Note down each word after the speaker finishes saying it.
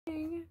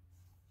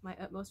My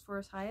Utmost for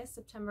His Highest,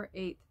 September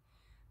 8th.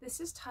 This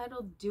is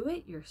titled, Do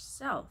It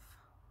Yourself.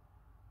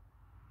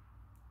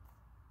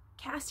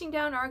 Casting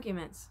down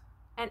arguments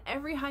and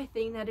every high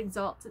thing that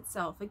exalts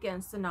itself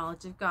against the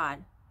knowledge of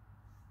God.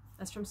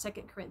 That's from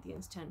 2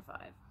 Corinthians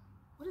 10:5.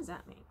 What does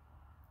that mean?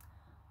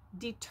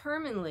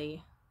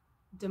 Determinedly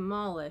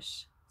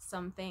demolish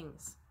some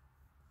things.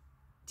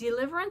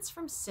 Deliverance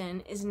from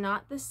sin is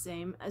not the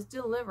same as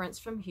deliverance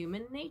from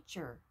human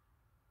nature.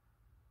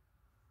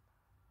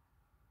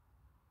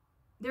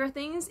 There are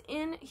things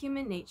in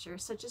human nature,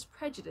 such as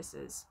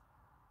prejudices,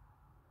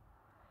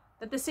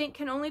 that the saint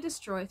can only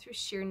destroy through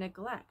sheer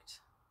neglect.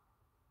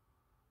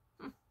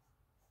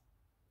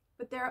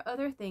 But there are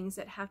other things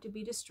that have to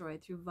be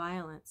destroyed through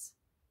violence.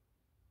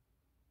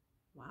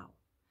 Wow.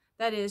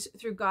 That is,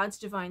 through God's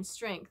divine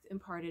strength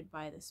imparted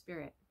by the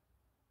Spirit.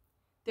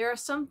 There are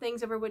some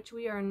things over which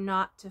we are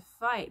not to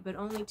fight, but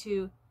only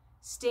to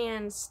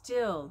stand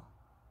still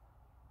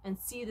and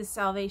see the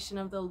salvation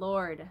of the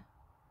Lord.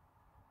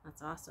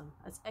 That's awesome.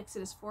 That's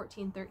Exodus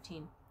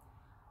 14:13.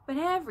 But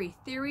every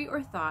theory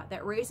or thought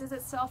that raises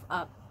itself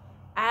up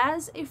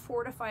as a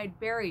fortified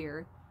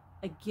barrier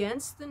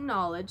against the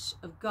knowledge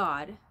of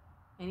God,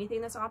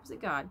 anything that's opposite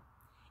God,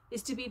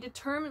 is to be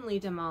determinedly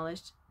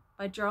demolished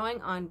by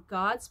drawing on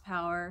God's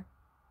power,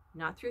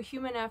 not through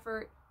human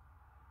effort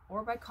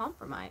or by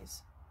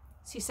compromise.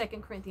 See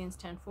 2 Corinthians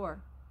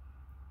 10:4.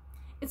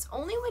 It's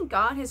only when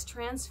God has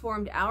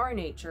transformed our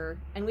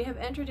nature and we have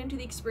entered into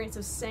the experience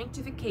of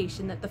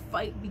sanctification that the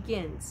fight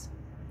begins.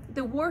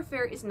 The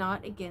warfare is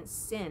not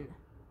against sin.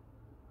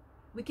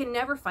 We can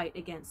never fight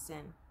against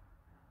sin.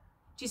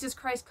 Jesus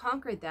Christ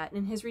conquered that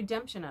in his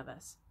redemption of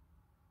us.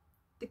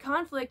 The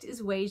conflict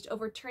is waged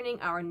over turning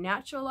our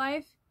natural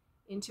life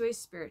into a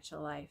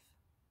spiritual life.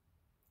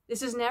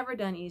 This is never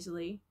done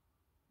easily,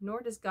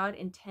 nor does God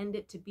intend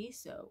it to be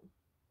so.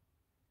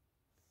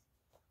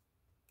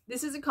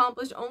 This is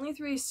accomplished only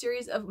through a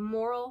series of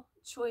moral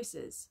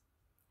choices.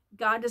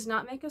 God does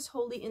not make us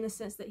holy in the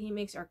sense that he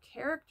makes our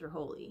character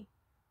holy.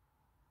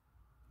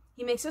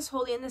 He makes us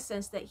holy in the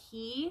sense that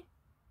he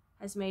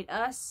has made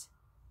us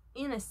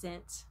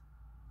innocent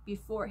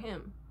before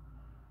him.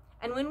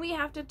 And when we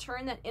have to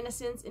turn that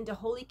innocence into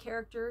holy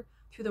character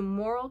through the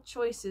moral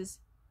choices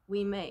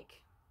we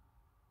make,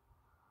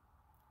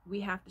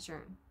 we have to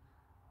turn.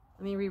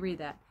 Let me reread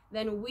that.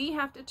 Then we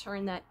have to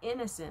turn that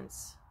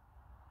innocence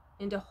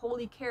into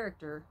holy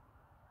character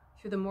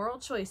through the moral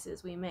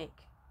choices we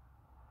make.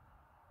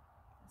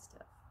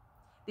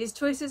 These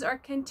choices are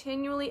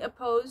continually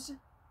opposed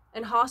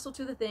and hostile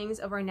to the things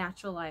of our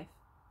natural life,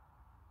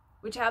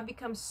 which have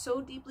become so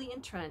deeply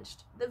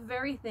entrenched, the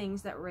very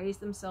things that raise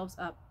themselves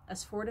up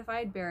as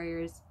fortified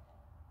barriers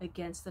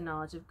against the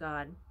knowledge of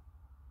God.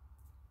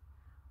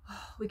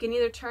 We can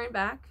either turn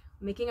back,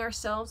 making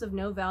ourselves of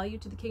no value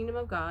to the kingdom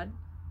of God,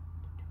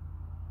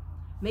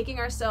 making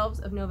ourselves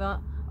of no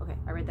value. Okay,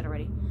 I read that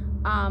already.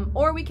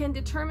 Or we can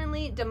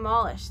determinedly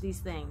demolish these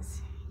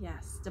things.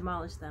 Yes,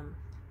 demolish them.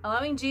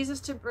 Allowing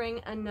Jesus to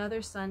bring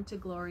another son to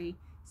glory.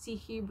 See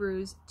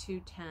Hebrews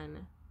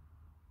 2:10.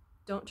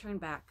 Don't turn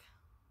back.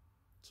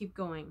 Keep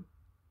going.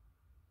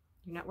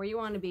 You're not where you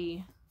want to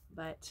be,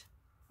 but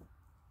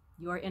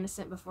you are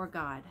innocent before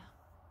God.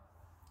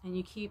 And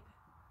you keep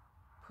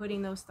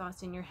putting those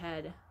thoughts in your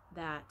head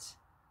that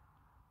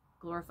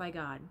glorify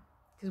God.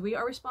 Because we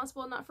are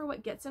responsible not for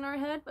what gets in our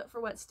head, but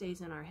for what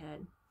stays in our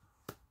head.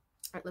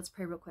 All right, let's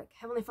pray real quick.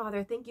 Heavenly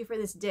Father, thank you for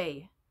this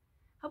day.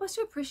 Help us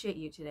to appreciate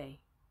you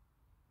today.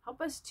 Help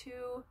us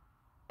to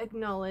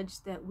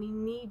acknowledge that we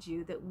need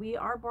you, that we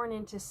are born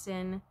into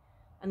sin,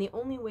 and the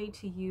only way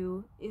to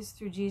you is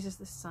through Jesus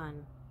the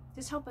Son.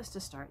 Just help us to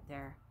start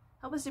there.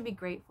 Help us to be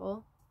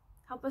grateful.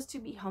 Help us to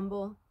be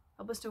humble.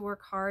 Help us to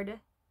work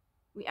hard.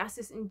 We ask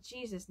this in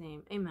Jesus'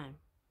 name. Amen.